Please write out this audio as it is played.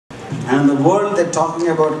and the world they're talking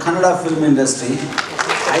about Kannada film industry,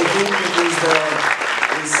 I think it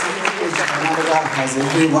is something which Karnataka has,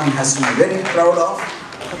 everyone has to be very proud of.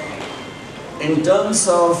 In terms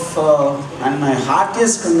of, and my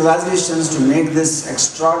heartiest congratulations to make this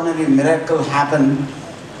extraordinary miracle happen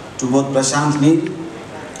to both Prashant Neel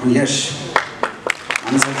and Yash.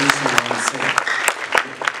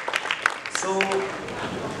 So,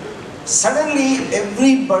 suddenly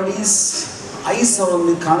everybody's eyes are on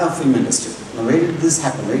the Kannada film industry. Now, where did this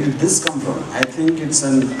happen? Where did this come from? I think it's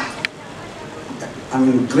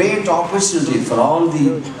great opportunity for all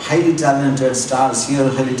the highly talented stars here,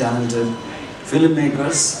 highly talented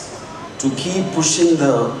filmmakers to keep pushing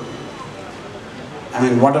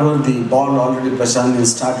whatever the ball already Prashant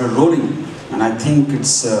has started rolling. And I think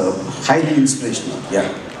it's highly inspirational.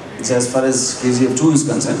 Yeah, it's as far as KGF-2 is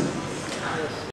concerned.